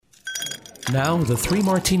Now, the Three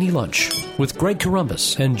Martini Lunch with Greg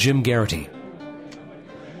Corombos and Jim Geraghty.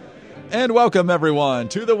 And welcome, everyone,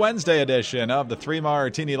 to the Wednesday edition of the Three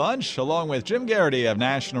Martini Lunch, along with Jim Geraghty of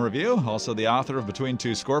National Review, also the author of Between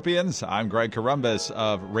Two Scorpions. I'm Greg Corombos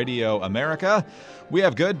of Radio America. We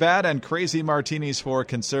have good, bad, and crazy martinis for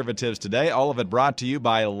conservatives today, all of it brought to you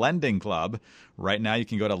by Lending Club. Right now, you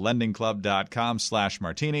can go to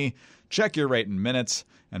lendingclub.com/martini, check your rate in minutes,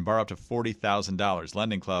 and borrow up to $40,000.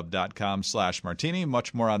 lendingclub.com/martini.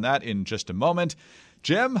 Much more on that in just a moment.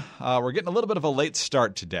 Jim, we're getting a little bit of a late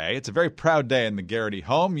start today. It's a very proud day in the Geraghty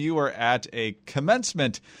home. You were at a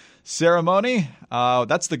commencement ceremony.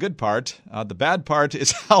 That's the good part. The bad part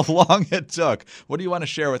is how long it took. What do you want to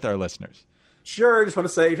share with our listeners? Sure. I just want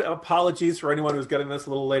to say apologies for anyone who's getting this a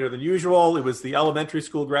little later than usual. It was the elementary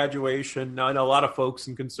school graduation. Now, I know a lot of folks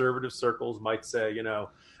in conservative circles might say,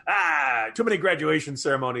 too many graduation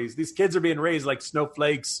ceremonies. These kids are being raised like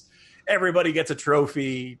snowflakes. Everybody gets a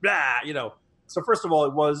trophy. So first of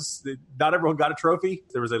all, not everyone got a trophy.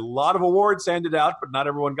 There was a lot of awards handed out, but not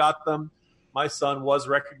everyone got them. My son was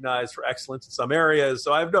recognized for excellence in some areas,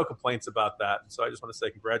 so I have no complaints about that. So I just want to say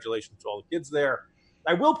congratulations to all the kids there.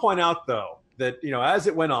 I will point out, though, that as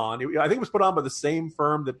it went on, I think it was put on by the same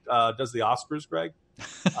firm that does the Oscars, Greg.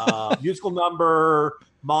 Musical number,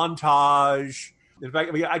 montage. In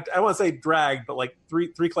fact, I don't want to say dragged, but like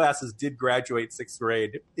three classes did graduate sixth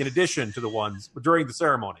grade in addition to the ones during the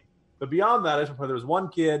ceremony. But beyond that, there was one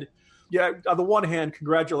kid. Yeah, on the one hand,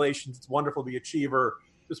 congratulations. It's wonderful to be an achiever.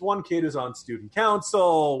 This one kid is on student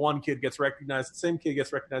council. One kid gets recognized. The same kid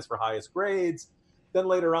gets recognized for highest grades. Then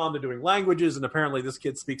later on, they're doing languages, and apparently this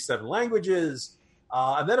kid speaks 7 languages.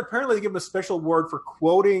 And then apparently they give him a special award for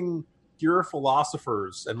quoting pure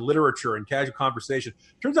philosophers and literature and casual conversation.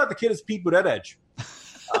 Turns out the kid is Pete Buttigieg.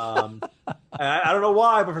 And I don't know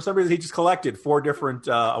why, but for some reason he just collected 4 different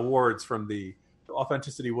awards from the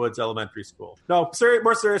Authenticity Woods Elementary School. No,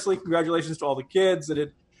 more seriously, congratulations to all the kids.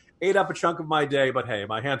 It ate up a chunk of my day, but hey,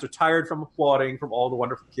 my hands are tired from applauding from all the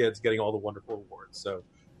wonderful kids getting all the wonderful awards. So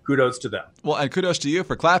kudos to them. Well, and kudos to you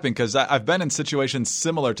for clapping, because I've been in situations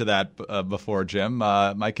similar to that before, Jim.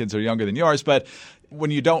 My kids are younger than yours, but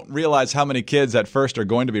when you don't realize how many kids at first are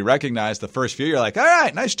going to be recognized, the first few, you're like, all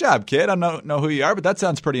right, nice job, kid. I don't know who you are, but that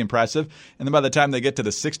sounds pretty impressive. And then by the time they get to the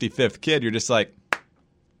 65th kid, you're just like,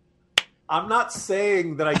 I'm not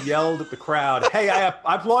saying that I yelled at the crowd, hey, I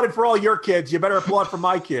applauded for all your kids. You better applaud for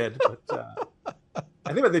my kid. But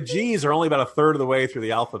I think that the G's are only about a third of the way through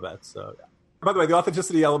the alphabet. So, yeah. By the way, the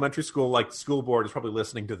Authenticity Elementary School, school board, is probably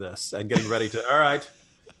listening to this and getting ready to, all right,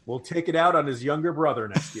 we'll take it out on his younger brother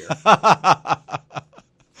next year.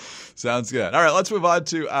 Sounds good. All right, let's move on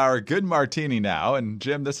to our good martini now. And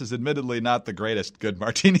Jim, this is admittedly not the greatest good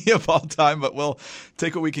martini of all time, but we'll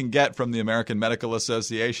take what we can get from the American Medical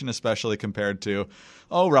Association, especially compared to,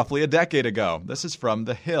 roughly a decade ago. This is from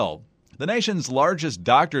The Hill. The nation's largest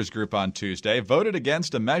doctors group on Tuesday voted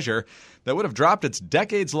against a measure that would have dropped its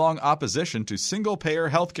decades-long opposition to single-payer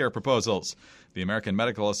health care proposals. The American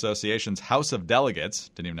Medical Association's House of Delegates,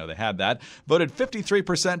 didn't even know they had that, voted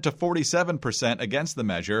 53% to 47% against the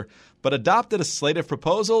measure, but adopted a slate of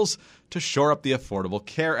proposals to shore up the Affordable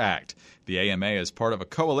Care Act. The AMA is part of a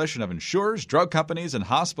coalition of insurers, drug companies, and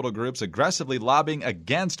hospital groups aggressively lobbying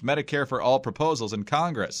against Medicare for All proposals in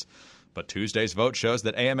Congress. But Tuesday's vote shows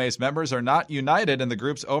that AMA's members are not united in the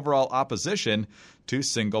group's overall opposition to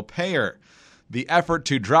single payer. The effort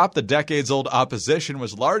to drop the decades-old opposition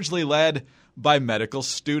was largely led by medical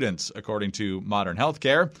students, according to Modern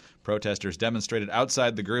Healthcare. Protesters demonstrated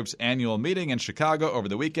outside the group's annual meeting in Chicago over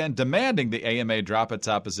the weekend, demanding the AMA drop its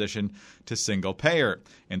opposition to single payer.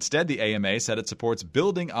 Instead, the AMA said it supports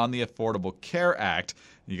building on the Affordable Care Act.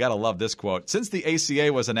 You got to love this quote. Since the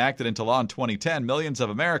ACA was enacted into law in 2010, millions of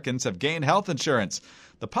Americans have gained health insurance.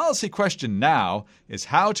 The policy question now is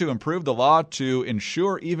how to improve the law to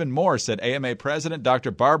ensure even more, said AMA President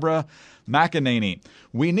Dr. Barbara McEnany.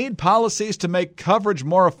 We need policies to make coverage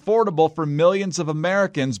more affordable for millions of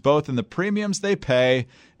Americans, both in the premiums they pay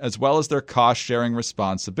as well as their cost-sharing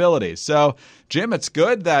responsibilities. So, Jim, it's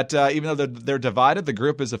good that even though they're divided, the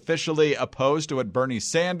group is officially opposed to what Bernie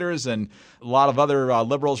Sanders and a lot of other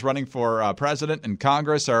liberals running for president and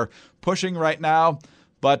Congress are pushing right now.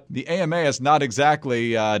 But the AMA is not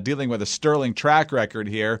exactly dealing with a sterling track record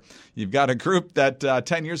here. You've got a group that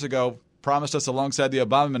 10 years ago promised us alongside the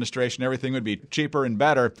Obama administration everything would be cheaper and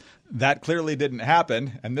better. That clearly didn't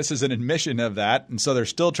happen, and this is an admission of that. And so they're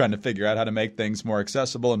still trying to figure out how to make things more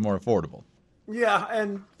accessible and more affordable. Yeah,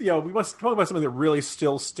 and we want to talk about something that really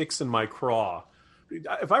still sticks in my craw.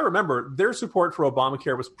 if I remember, their support for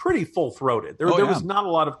Obamacare was pretty full-throated. There was not a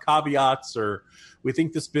lot of caveats or we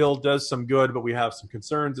think this bill does some good, but we have some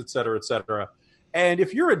concerns, et cetera, et cetera. And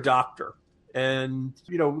if you're a doctor and,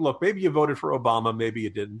 look, maybe you voted for Obama, maybe you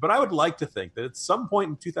didn't, but I would like to think that at some point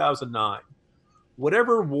in 2009,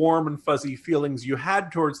 whatever warm and fuzzy feelings you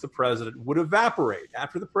had towards the president would evaporate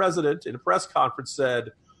after the president in a press conference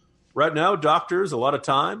said, right now, doctors a lot of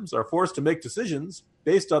times are forced to make decisions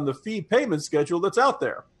based on the fee payment schedule that's out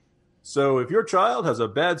there. So if your child has a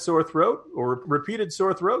bad sore throat or repeated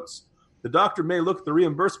sore throats, the doctor may look at the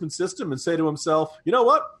reimbursement system and say to himself, you know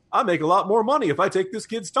what? I make a lot more money if I take this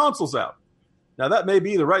kid's tonsils out. Now, that may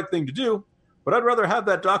be the right thing to do, but I'd rather have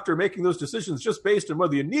that doctor making those decisions just based on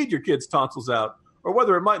whether you need your kid's tonsils out or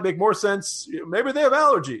whether it might make more sense. Maybe they have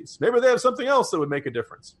allergies. Maybe they have something else that would make a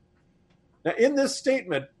difference. Now, in this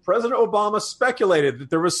statement, President Obama speculated that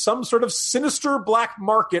there was some sort of sinister black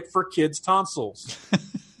market for kids' tonsils.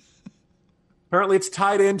 Apparently, it's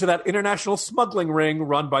tied into that international smuggling ring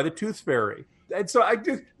run by the Tooth Fairy. And so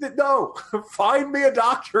find me a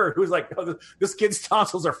doctor who's like, oh, this kid's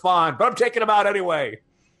tonsils are fine, but I'm taking them out anyway.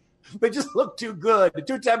 They just look too good,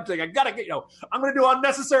 too tempting. I gotta get, I'm going to do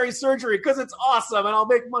unnecessary surgery because it's awesome and I'll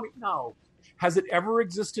make money. No. Has it ever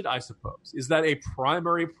existed? I suppose. Is that a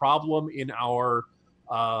primary problem in our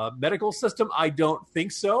medical system? I don't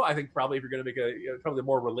think so. I think probably if you're going to make probably the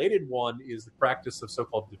more related one is the practice of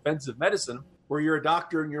so-called defensive medicine, where you're a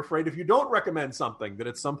doctor and you're afraid if you don't recommend something that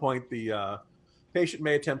at some point the patient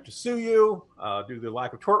may attempt to sue you due to the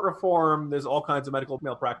lack of tort reform. There's all kinds of medical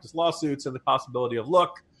malpractice lawsuits and the possibility of,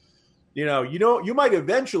 look, you might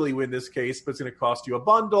eventually win this case, but it's going to cost you a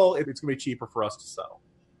bundle. It's going to be cheaper for us to settle.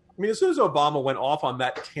 I mean, as soon as Obama went off on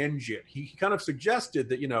that tangent, he kind of suggested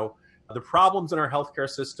that, the problems in our healthcare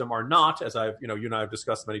system are not, as you and I have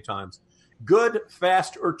discussed many times, good,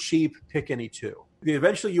 fast, or cheap, pick any two.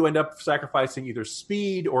 Eventually, you end up sacrificing either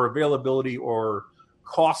speed or availability or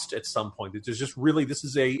cost at some point. It's just really, this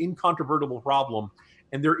is a incontrovertible problem,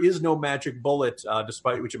 and there is no magic bullet,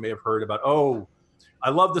 despite what you may have heard about, I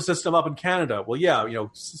love the system up in Canada. Well, yeah,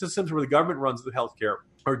 systems where the government runs the healthcare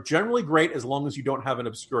are generally great as long as you don't have an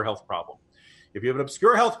obscure health problem. If you have an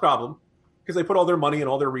obscure health problem, because they put all their money and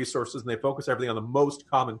all their resources and they focus everything on the most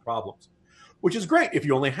common problems, which is great if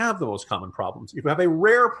you only have the most common problems. If you have a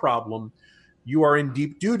rare problem, you are in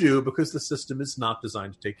deep doo-doo because the system is not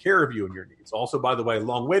designed to take care of you and your needs. Also, by the way,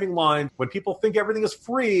 long waiting lines. When people think everything is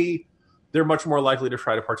free, they're much more likely to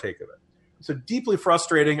try to partake of it. So deeply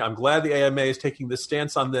frustrating. I'm glad the AMA is taking this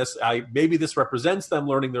stance on this. Maybe this represents them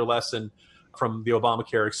learning their lesson from the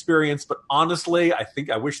Obamacare experience. But honestly,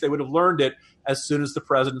 I wish they would have learned it as soon as the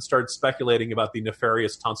president started speculating about the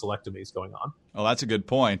nefarious tonsillectomies going on. Well, that's a good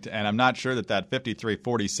point. And I'm not sure that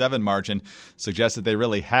 53-47 margin suggests that they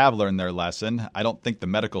really have learned their lesson. I don't think the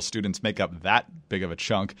medical students make up that big of a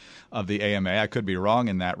chunk of the AMA. I could be wrong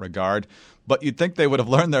in that regard. But you'd think they would have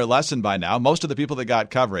learned their lesson by now. Most of the people that got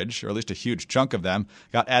coverage, or at least a huge chunk of them,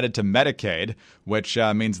 got added to Medicaid, which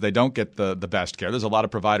means they don't get the best care. There's a lot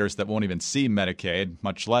of providers that won't even see Medicaid,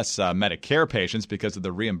 much less Medicare patients, because of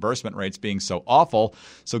the reimbursement rates being so awful.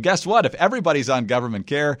 So guess what? If everybody's on government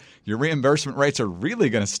care, your reimbursement rates are really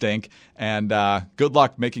going to stink. And good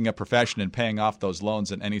luck making a profession and paying off those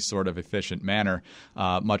loans in any sort of efficient manner,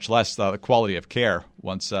 much less the quality of care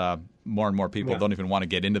once more and more people don't even want to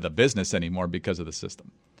get into the business anymore because of the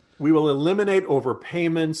system. We will eliminate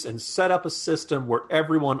overpayments and set up a system where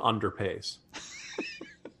everyone underpays.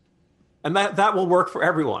 And that will work for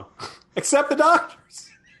everyone, except the doctors.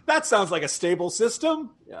 That sounds like a stable system.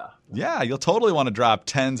 Yeah, you'll totally want to drop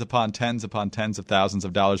tens upon tens upon tens of thousands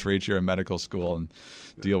of dollars for each year in medical school and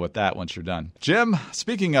deal with that once you're done. Jim,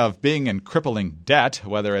 speaking of being in crippling debt,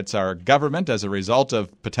 whether it's our government as a result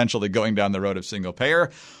of potentially going down the road of single payer,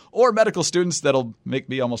 or medical students that'll make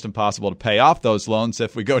me almost impossible to pay off those loans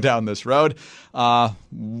if we go down this road,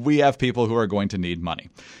 we have people who are going to need money.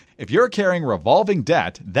 If you're carrying revolving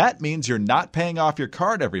debt, that means you're not paying off your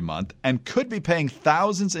card every month and could be paying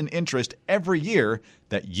thousands in interest every year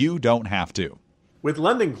that you don't have to. With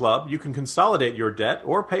Lending Club, you can consolidate your debt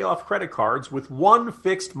or pay off credit cards with one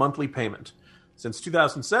fixed monthly payment. Since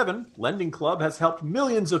 2007, Lending Club has helped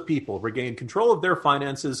millions of people regain control of their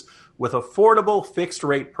finances with affordable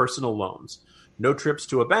fixed-rate personal loans. No trips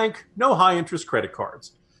to a bank, no high-interest credit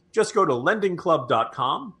cards. Just go to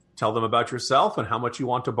lendingclub.com, tell them about yourself and how much you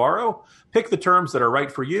want to borrow, pick the terms that are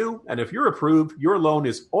right for you, and if you're approved, your loan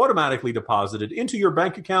is automatically deposited into your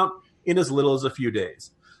bank account in as little as a few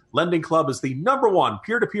days. Lending Club is the #1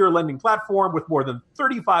 peer-to-peer lending platform with more than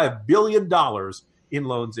 $35 billion in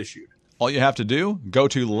loans issued. All you have to do, go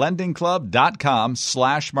to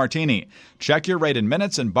lendingclub.com/martini. Check your rate in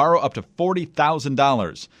minutes and borrow up to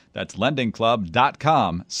 $40,000. That's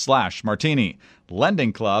lendingclub.com/martini.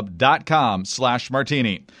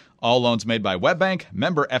 lendingclub.com/martini. All loans made by WebBank,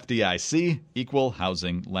 member FDIC, equal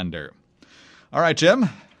housing lender. All right, Jim.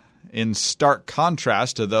 In stark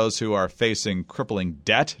contrast to those who are facing crippling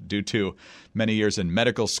debt due to many years in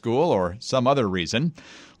medical school or some other reason,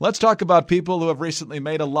 let's talk about people who have recently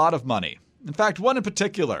made a lot of money. In fact, one in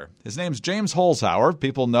particular. His name's James Holzhauer.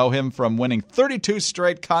 People know him from winning 32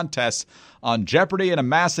 straight contests on Jeopardy and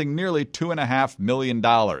amassing nearly $2.5 million.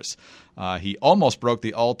 He almost broke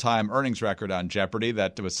the all-time earnings record on Jeopardy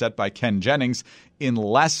that was set by Ken Jennings in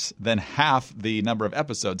less than half the number of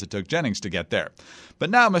episodes it took Jennings to get there. But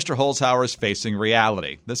now Mr. Holzhauer is facing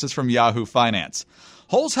reality. This is from Yahoo Finance.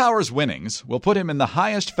 Holzhauer's winnings will put him in the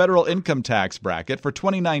highest federal income tax bracket for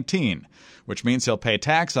 2019, which means he'll pay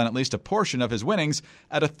tax on at least a portion of his winnings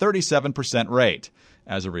at a 37% rate.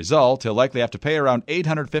 As a result, he'll likely have to pay around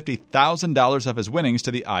 $850,000 of his winnings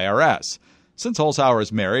to the IRS. Since Holzhauer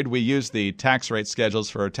is married, we use the tax rate schedules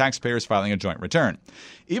for taxpayers filing a joint return.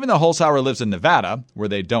 Even though Holzhauer lives in Nevada, where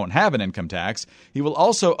they don't have an income tax, he will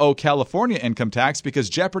also owe California income tax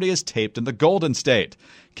because Jeopardy is taped in the Golden State.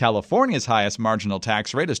 California's highest marginal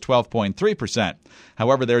tax rate is 12.3%.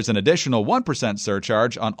 However, there's an additional 1%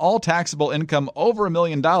 surcharge on all taxable income over $1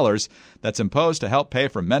 million that's imposed to help pay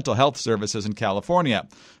for mental health services in California.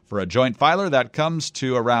 For a joint filer, that comes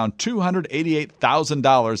to around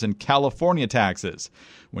 $288,000 in California taxes.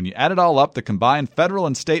 When you add it all up, the combined federal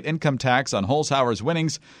and state income tax on Holzhauer's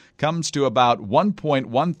winnings comes to about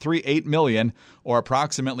 $1.138 million, or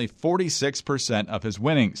approximately 46% of his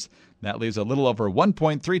winnings. That leaves a little over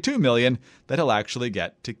 $1.32 million that he'll actually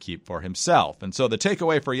get to keep for himself. And so the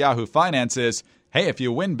takeaway for Yahoo Finance is, hey, if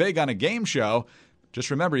you win big on a game show,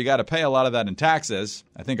 just remember you got to pay a lot of that in taxes.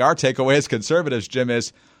 I think our takeaway as conservatives, Jim,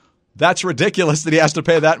 is that's ridiculous that he has to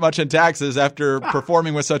pay that much in taxes after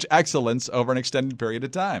performing with such excellence over an extended period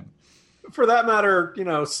of time. For that matter,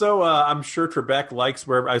 I'm sure Trebek likes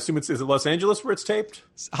where, I assume is it Los Angeles where it's taped?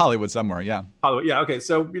 Hollywood somewhere, yeah. Hollywood, yeah, okay.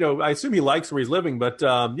 So, I assume he likes where he's living, but, there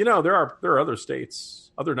are other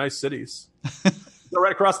states, other nice cities.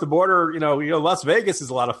 Right across the border, Las Vegas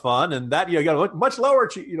is a lot of fun, and that, you got to look much lower,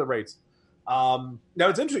 rates. Now,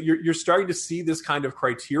 it's interesting. You're starting to see this kind of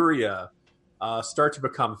criteria start to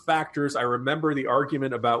become factors. I remember the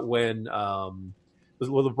argument about when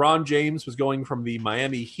LeBron James was going from the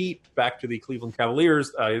Miami Heat back to the Cleveland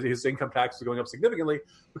Cavaliers. His income tax was going up significantly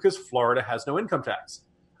because Florida has no income tax.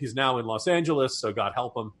 He's now in Los Angeles, so God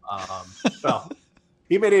help him. Well,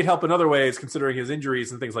 he may need help in other ways considering his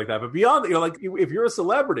injuries and things like that. But beyond, if you're a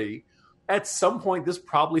celebrity, at some point this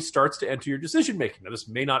probably starts to enter your decision making. Now, this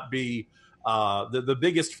may not be the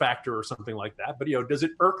biggest factor or something like that. But, does it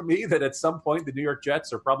irk me that at some point the New York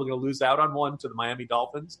Jets are probably going to lose out on one to the Miami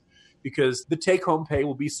Dolphins because the take-home pay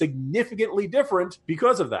will be significantly different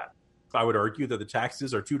because of that? I would argue that the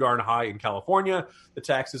taxes are too darn high in California. The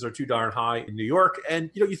taxes are too darn high in New York. And,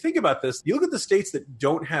 you think about this. You look at the states that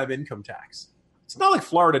don't have income tax. It's not like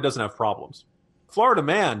Florida doesn't have problems. Florida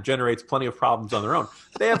man generates plenty of problems on their own.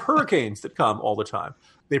 They have hurricanes that come all the time.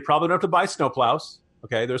 They probably don't have to buy snowplows.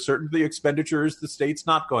 Okay, there's certainly expenditures the state's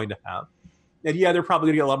not going to have. And yeah, they're probably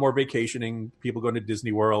going to get a lot more vacationing, people going to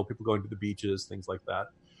Disney World, people going to the beaches, things like that.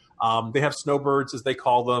 They have snowbirds, as they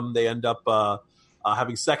call them. They end up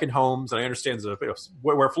having second homes. And I understand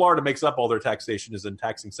where Florida makes up all their taxation is in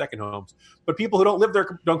taxing second homes. But people who don't live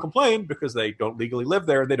there don't complain because they don't legally live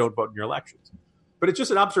there and they don't vote in your elections. But it's just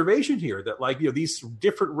an observation here that, these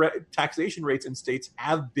different taxation rates in states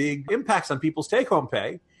have big impacts on people's take-home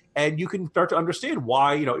pay. And you can start to understand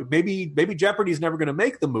why, maybe Jeopardy is never going to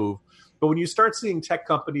make the move. But when you start seeing tech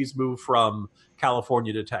companies move from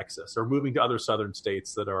California to Texas or moving to other southern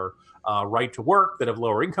states that are right to work, that have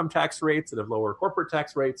lower income tax rates, that have lower corporate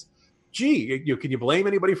tax rates, can you blame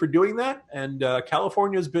anybody for doing that? And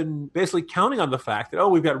California has been basically counting on the fact that,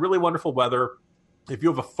 we've got really wonderful weather. If you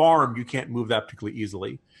have a farm, you can't move that particularly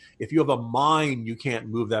easily. If you have a mine, you can't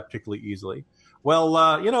move that particularly easily. Well,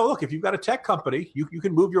 look, if you've got a tech company, you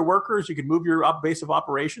can move your workers, you can move your base of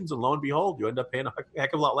operations, and lo and behold, you end up paying a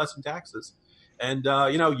heck of a lot less in taxes. And,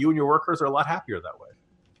 you and your workers are a lot happier that way.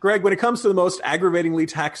 Greg, when it comes to the most aggravatingly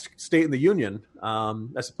taxed state in the union,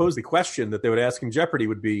 I suppose the question that they would ask in Jeopardy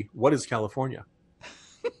would be, what is California?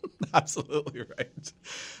 Absolutely right.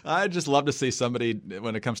 I'd just love to see somebody,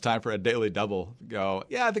 when it comes time for a daily double, go,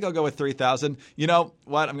 yeah, I think I'll go with 3,000. You know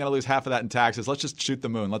what? I'm going to lose half of that in taxes. Let's just shoot the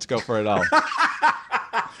moon. Let's go for it all.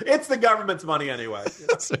 It's the government's money anyway.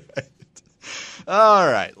 That's right. All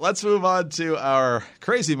right, let's move on to our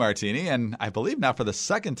crazy martini. And I believe now for the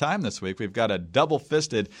second time this week, we've got a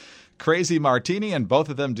double-fisted crazy martini, and both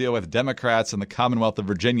of them deal with Democrats in the Commonwealth of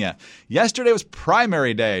Virginia. Yesterday was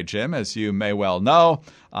primary day, Jim, as you may well know.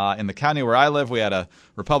 In the county where I live, we had a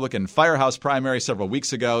Republican firehouse primary several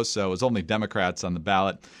weeks ago, so it was only Democrats on the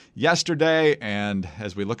ballot yesterday. And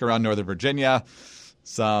as we look around Northern Virginia,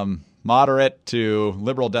 some moderate to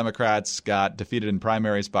liberal Democrats got defeated in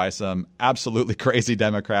primaries by some absolutely crazy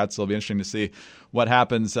Democrats. So it'll be interesting to see what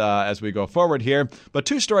happens as we go forward here. But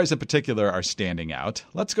two stories in particular are standing out.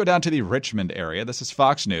 Let's go down to the Richmond area. This is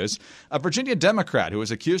Fox News. A Virginia Democrat who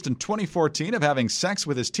was accused in 2014 of having sex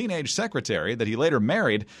with his teenage secretary that he later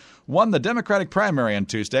married won the Democratic primary on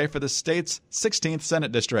Tuesday for the state's 16th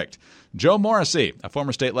Senate district. Joe Morrissey, a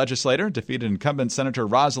former state legislator, defeated incumbent Senator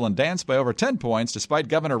Rosalind Dance by over 10 points despite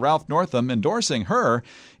Governor Ralph Northam endorsing her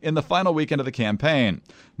in the final weekend of the campaign.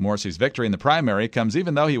 Morrissey's victory in the primary comes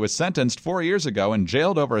even though he was sentenced 4 years ago and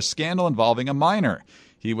jailed over a scandal involving a minor.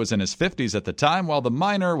 He was in his 50s at the time, while the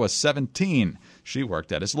minor was 17. She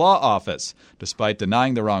worked at his law office. Despite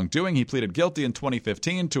denying the wrongdoing, he pleaded guilty in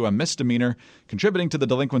 2015 to a misdemeanor, contributing to the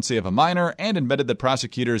delinquency of a minor, and admitted that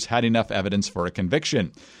prosecutors had enough evidence for a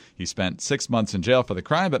conviction. He spent 6 months in jail for the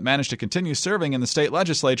crime, but managed to continue serving in the state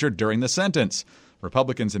legislature during the sentence.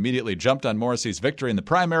 Republicans immediately jumped on Morrissey's victory in the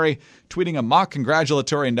primary, tweeting a mock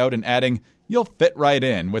congratulatory note and adding, "You'll fit right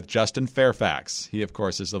in with Justin Fairfax." He, of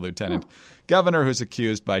course, is the lieutenant governor who's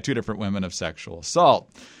accused by two different women of sexual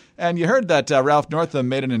assault. And you heard that Ralph Northam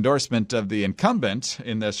made an endorsement of the incumbent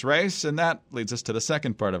in this race, and that leads us to the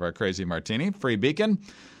second part of our crazy martini, Free Beacon.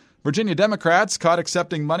 Virginia Democrats caught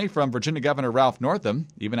accepting money from Virginia Governor Ralph Northam,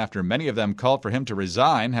 even after many of them called for him to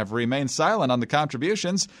resign, have remained silent on the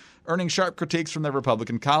contributions, earning sharp critiques from their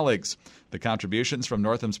Republican colleagues. The contributions from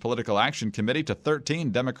Northam's Political Action Committee to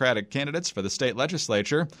 13 Democratic candidates for the state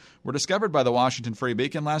legislature were discovered by the Washington Free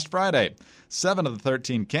Beacon last Friday. 7 of the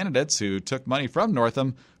 13 candidates who took money from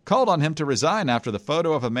Northam called on him to resign after the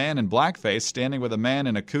photo of a man in blackface standing with a man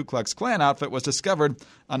in a Ku Klux Klan outfit was discovered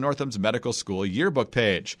on Northam's medical school yearbook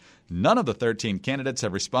page. None of the 13 candidates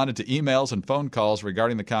have responded to emails and phone calls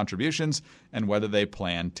regarding the contributions and whether they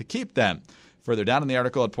plan to keep them. Further down in the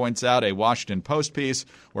article, it points out a Washington Post piece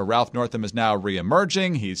where Ralph Northam is now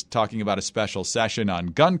reemerging. He's talking about a special session on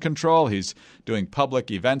gun control. He's doing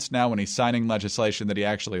public events now when he's signing legislation that he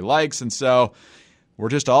actually likes. And so we're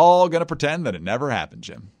just all going to pretend that it never happened,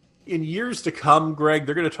 Jim. In years to come, Greg,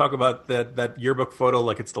 they're going to talk about that yearbook photo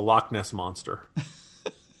like it's the Loch Ness Monster.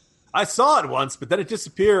 I saw it once, but then it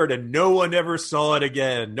disappeared, and no one ever saw it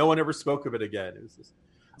again. No one ever spoke of it again.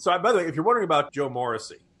 So, by the way, if you're wondering about Joe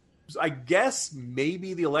Morrissey, I guess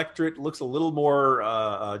maybe the electorate looks a little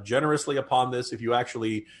more generously upon this if you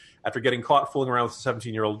actually, after getting caught fooling around with a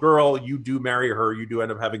 17-year-old girl, you do marry her, you do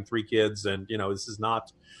end up having 3 kids, and, this is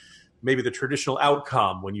not maybe the traditional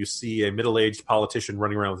outcome when you see a middle-aged politician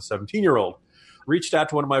running around with a 17-year-old. Reached out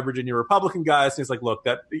to one of my Virginia Republican guys, and he's like, look,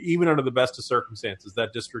 that even under the best of circumstances,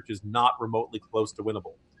 that district is not remotely close to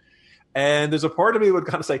winnable. And there's a part of me would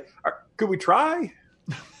kind of say, could we try?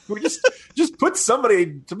 Could we just put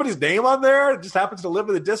somebody's name on there? It just happens to live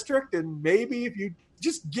in the district, and maybe if you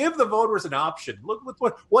just give the voters an option, look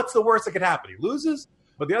what's the worst that could happen? He loses.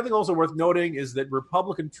 But the other thing also worth noting is that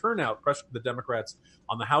Republican turnout pressured the Democrats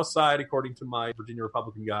on the House side, according to my Virginia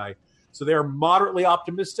Republican guy. So they are moderately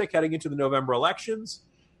optimistic heading into the November elections.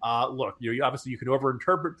 Look, obviously you can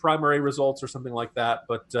overinterpret primary results or something like that.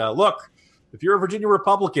 But look, if you're a Virginia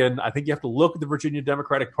Republican, I think you have to look at the Virginia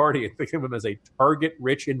Democratic Party and think of them as a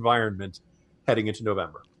target-rich environment heading into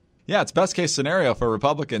November. Yeah, it's best case scenario for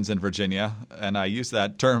Republicans in Virginia, and I use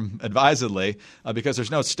that term advisedly because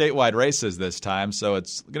there's no statewide races this time, so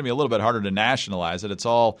it's going to be a little bit harder to nationalize it. It's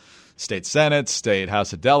all state Senate, state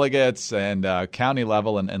House of Delegates, and county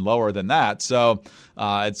level and lower than that. So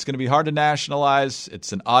it's going to be hard to nationalize.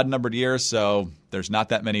 It's an odd-numbered year, so there's not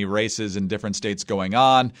that many races in different states going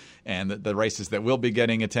on. And the races that will be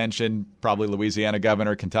getting attention, probably Louisiana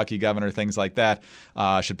governor, Kentucky governor, things like that,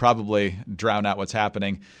 should probably drown out what's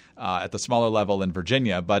happening at the smaller level in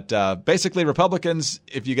Virginia. But basically, Republicans,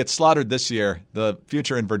 if you get slaughtered this year, the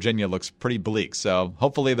future in Virginia looks pretty bleak. So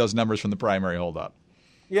hopefully those numbers from the primary hold up.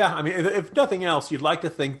 Yeah, I mean, if nothing else, you'd like to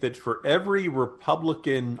think that for every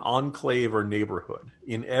Republican enclave or neighborhood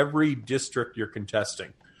in every district you're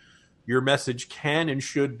contesting, your message can and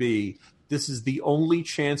should be, this is the only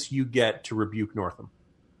chance you get to rebuke Northam.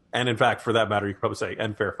 And in fact, for that matter, you could probably say,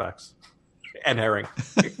 and Fairfax, and Herring.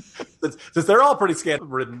 Since they're all pretty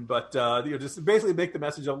scandal-ridden, but just basically make the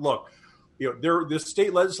message of, look, the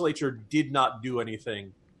state legislature did not do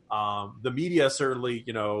anything The media certainly,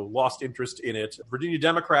 lost interest in it. Virginia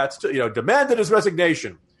Democrats, demanded his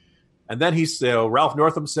resignation. And then Ralph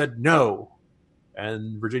Northam said no.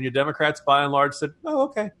 And Virginia Democrats, by and large, said, oh,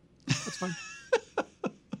 okay, that's fine.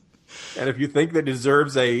 And if you think that it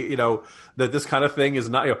deserves that this kind of thing is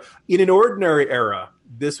not, in an ordinary era,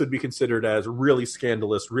 this would be considered as really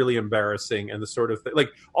scandalous, really embarrassing, and the sort of thing. Like,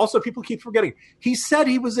 also, people keep forgetting, he said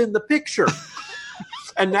he was in the picture.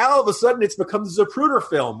 And now all of a sudden it's become the Zapruder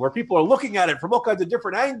film where people are looking at it from all kinds of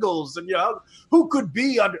different angles. And, who could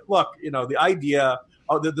be under, look, the idea,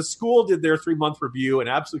 the school did their 3-month review and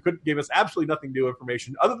gave us absolutely nothing new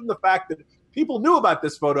information other than the fact that people knew about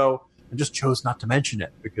this photo and just chose not to mention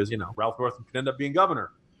it because, Ralph Northam could end up being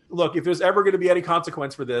governor. Look, if there's ever going to be any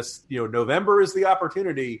consequence for this, November is the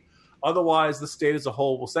opportunity. Otherwise, the state as a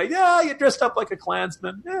whole will say, yeah, you dressed up like a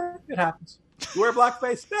Klansman. Yeah, it happens. You wear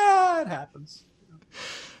blackface. Yeah, it happens.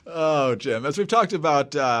 Oh, Jim, as we've talked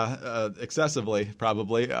about excessively,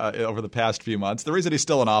 probably, over the past few months, the reason he's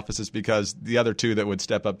still in office is because the other two that would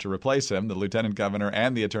step up to replace him, the lieutenant governor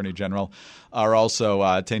and the attorney general, are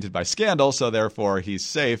also tainted by scandal. So therefore, he's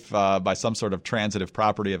safe by some sort of transitive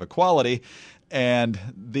property of equality. And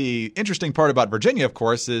the interesting part about Virginia, of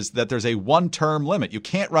course, is that there's a one-term limit. You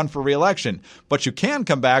can't run for re-election, but you can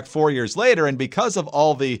come back 4 years later. And because of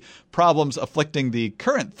all the problems afflicting the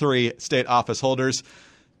current 3 state office holders,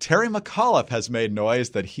 Terry McAuliffe has made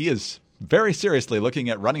noise that he is very seriously looking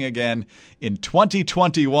at running again in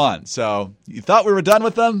 2021. So you thought we were done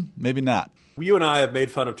with them? Maybe not. You and I have made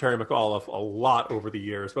fun of Terry McAuliffe a lot over the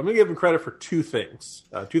years, but I'm going to give him credit for two things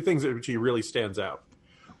in which he really stands out.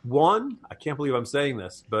 One, I can't believe I'm saying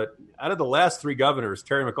this, but out of the last 3 governors,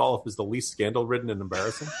 Terry McAuliffe is the least scandal-ridden and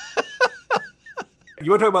embarrassing. You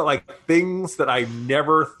want to talk about like things that I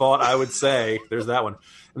never thought I would say? There's that one.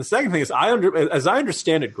 And the second thing is, as I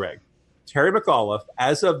understand it, Greg, Terry McAuliffe,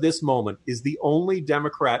 as of this moment, is the only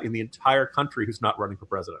Democrat in the entire country who's not running for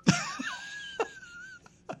president.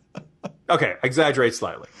 Okay, exaggerate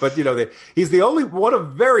slightly. But, he's the only one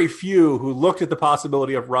of very few who looked at the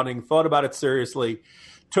possibility of running, thought about it seriously,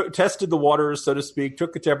 tested the waters, so to speak,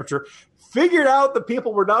 took the temperature, figured out that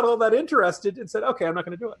people were not all that interested and said, okay, I'm not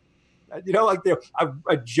going to do it.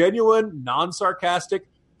 A genuine, non-sarcastic,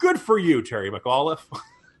 good for you, Terry McAuliffe.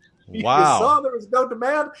 Wow. You saw there was no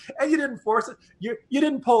demand and you didn't force it. You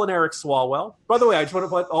didn't pull an Eric Swalwell. By the way, I just want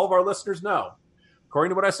to let all of our listeners know,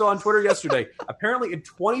 according to what I saw on Twitter yesterday, apparently in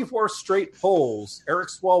 24 straight polls, Eric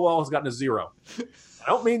Swalwell has gotten a 0. I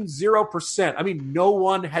don't mean 0%. I mean, no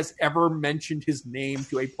one has ever mentioned his name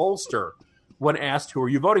to a pollster when asked, who are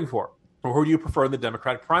you voting for? Or who do you prefer in the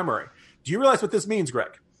Democratic primary? Do you realize what this means,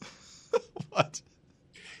 Greg? What?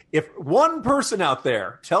 If one person out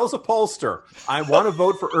there tells a pollster, I want to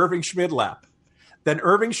vote for Irving Schmidlap, then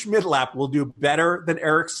Irving Schmidlap will do better than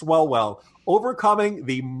Eric Swalwell, overcoming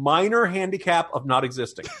the minor handicap of not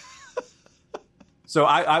existing. So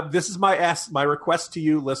this is my request to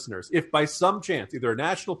you listeners. If by some chance, either a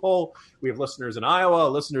national poll, we have listeners in Iowa,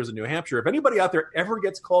 listeners in New Hampshire, if anybody out there ever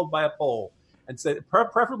gets called by a poll and say,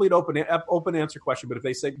 preferably an open answer question, but if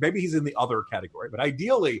they say maybe he's in the other category, but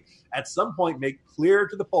ideally at some point make clear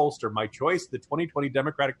to the pollster, my choice, the 2020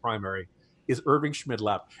 Democratic primary is Irving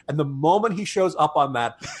Schmidlap. And the moment he shows up on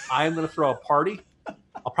that, I am going to throw a party.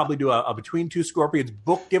 I'll probably do a Between Two Scorpions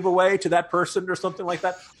book giveaway to that person or something like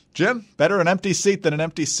that. Jim, better an empty seat than an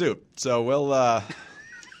empty suit. So we'll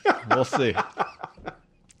see.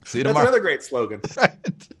 See you tomorrow. That's another great slogan. Right.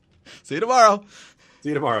 See you tomorrow. See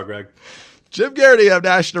you tomorrow, Greg. Jim Geraghty of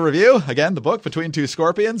National Review. Again, the book, Between Two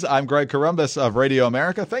Scorpions. I'm Greg Corombos of Radio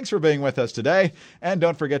America. Thanks for being with us today. And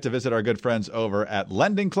don't forget to visit our good friends over at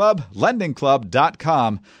Lending Club,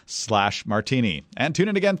 lendingclub.com/martini. And tune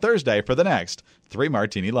in again Thursday for the next 3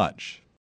 Martini Lunch.